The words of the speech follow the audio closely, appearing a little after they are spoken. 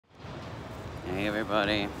Hey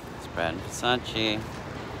everybody, it's Brad Versace.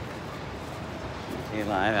 Here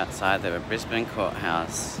live outside the Brisbane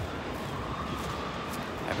Courthouse.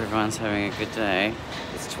 Hope everyone's having a good day.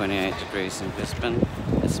 It's 28 degrees in Brisbane.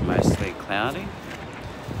 It's mostly cloudy.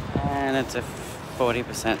 And it's a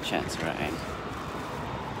 40% chance of rain.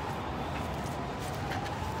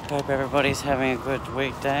 Hope everybody's having a good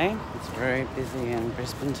weekday. It's very busy in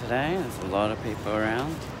Brisbane today. There's a lot of people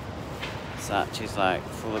around. Versace's like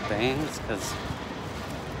full of beans because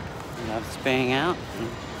he loves being out. And,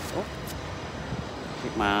 oh,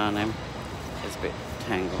 keep my eye on him. It's a bit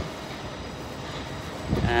tangled.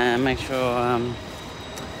 And make sure, yeah,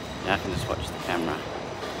 I can just watch the camera.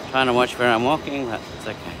 Trying to watch where I'm walking, but it's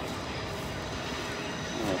okay.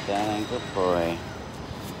 Yeah, darling, good boy.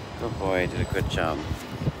 Good boy, did a good job.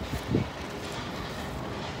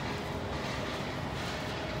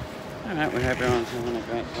 Alright, we hope everyone's having a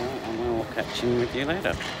great day and we'll catch in with you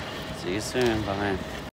later. See you soon, bye.